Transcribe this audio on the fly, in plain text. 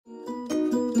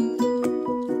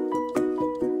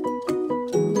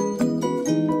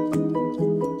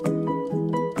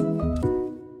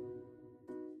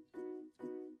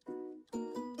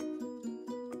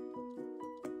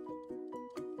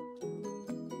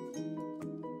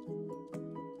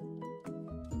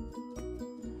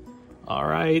All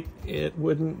right, it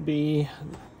wouldn't be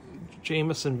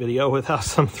Jamaison video without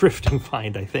some thrifting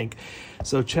find, I think.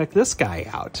 So check this guy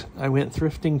out. I went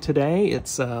thrifting today.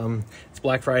 It's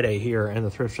Black Friday here, and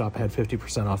the thrift shop had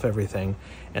 50% off everything.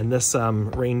 And this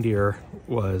reindeer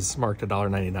was marked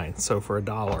 $1.99. So for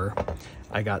 $1,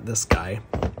 I got this guy.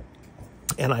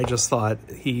 And I just thought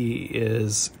he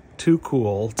is too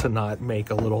cool to not make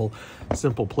a little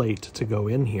simple plate to go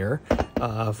in here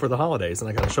for the holidays. And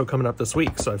I got a show coming up this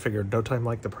week, so I figured no time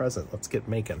like the present. Let's get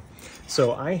making.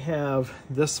 So I have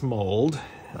this mold.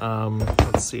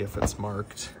 Let's see if it's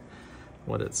marked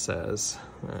what it says.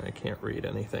 I can't read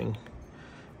anything.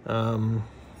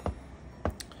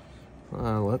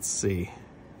 Let's see.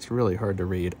 It's really hard to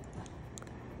read.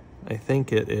 I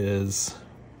think it is,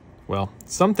 well,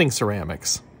 something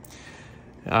ceramics.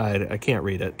 I can't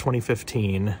read it,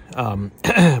 2015,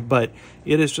 but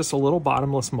it is just a little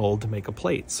bottomless mold to make a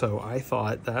plate. So I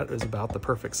thought that is about the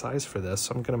perfect size for this.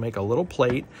 So I'm going to make a little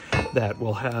plate that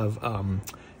will have,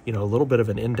 you know, a little bit of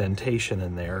an indentation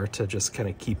in there to just kind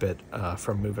of keep it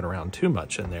from moving around too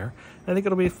much in there. I think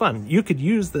it'll be fun. You could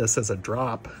use this as a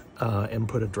drop and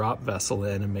put a drop vessel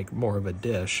in and make more of a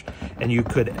dish. And you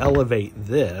could elevate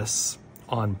this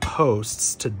on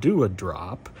posts to do a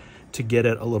drop, to get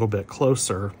it a little bit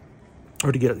closer,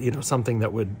 or to get, you know, something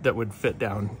that would fit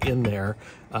down in there.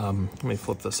 Let me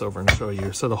flip this over and show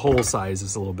you. So the hole size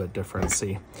is a little bit different,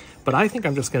 see. But I think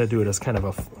I'm just gonna do it as kind of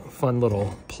a fun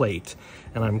little plate.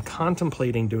 And I'm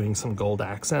contemplating doing some gold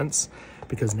accents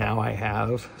because now I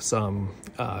have some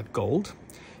gold.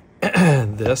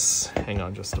 This, hang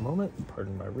on just a moment,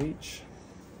 pardon my reach.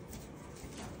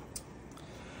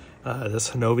 This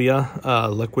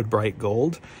Hanovia Liquid Bright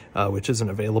Gold, which isn't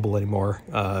available anymore.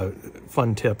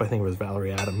 Fun tip, I think it was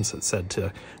Valerie Adams that said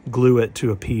to glue it to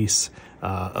a piece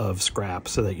of scrap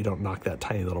so that you don't knock that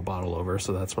tiny little bottle over.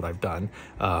 So that's what I've done.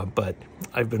 But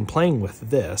I've been playing with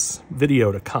this,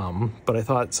 video to come, but I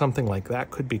thought something like that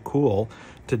could be cool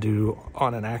to do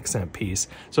on an accent piece.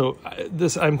 So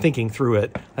this, I'm thinking through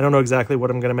it. I don't know exactly what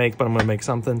I'm gonna make, but I'm gonna make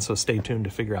something, so stay tuned to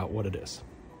figure out what it is.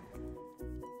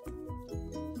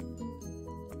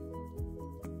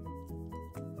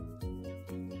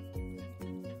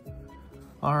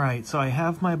 All right, so I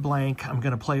have my blank. I'm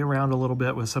gonna play around a little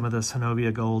bit with some of this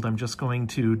Hanovia gold. I'm just going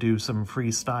to do some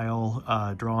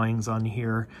freestyle drawings on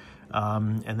here,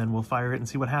 and then we'll fire it and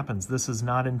see what happens. This is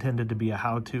not intended to be a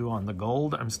how-to on the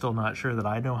gold. I'm still not sure that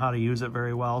I know how to use it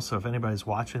very well, so if anybody's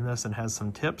watching this and has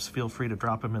some tips, feel free to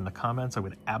drop them in the comments. I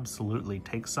would absolutely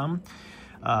take some.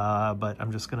 But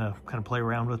I'm just gonna kind of play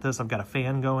around with this. I've got a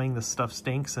fan going. This stuff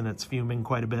stinks and it's fuming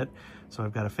quite a bit. So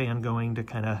I've got a fan going to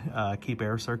kind of keep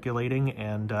air circulating,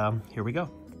 and here we go.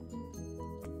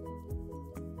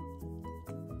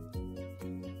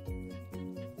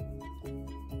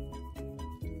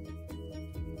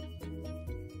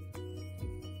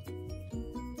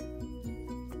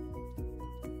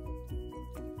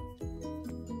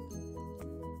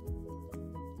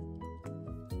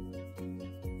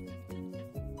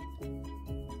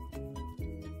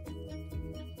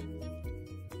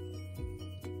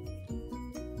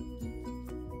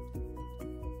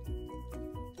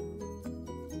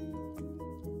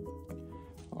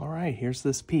 All right, here's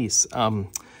this piece.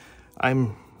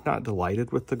 I'm not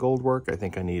delighted with the gold work. I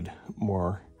think I need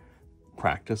more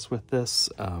practice with this,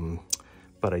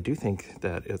 but I do think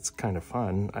that it's kind of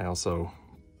fun. I also,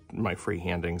 my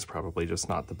freehanding's probably just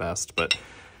not the best, but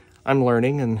I'm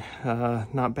learning, and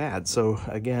not bad. So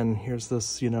again, here's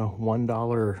this, you know,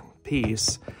 $1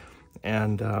 piece,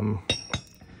 and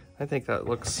I think that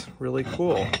looks really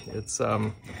cool. It's,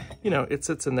 you know, it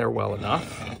sits in there well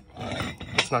enough.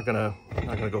 It's not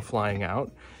gonna go flying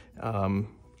out.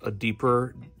 A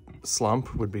deeper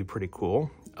slump would be pretty cool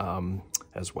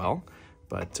as well.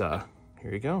 But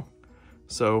here you go.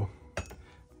 So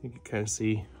you can kind of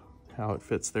see how it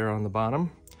fits there on the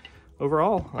bottom.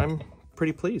 Overall, I'm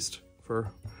pretty pleased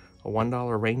for a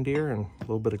 $1 reindeer and a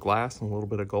little bit of glass and a little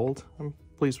bit of gold. I'm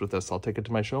pleased with this. I'll take it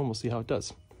to my show and we'll see how it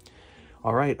does.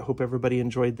 All right, hope everybody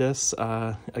enjoyed this.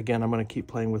 Again, I'm gonna keep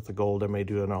playing with the gold. I may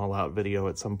do an all-out video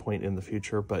at some point in the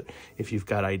future, but if you've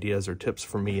got ideas or tips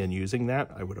for me in using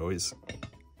that, I would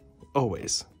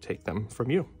always take them from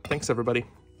you. Thanks, everybody.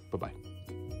 Bye-bye.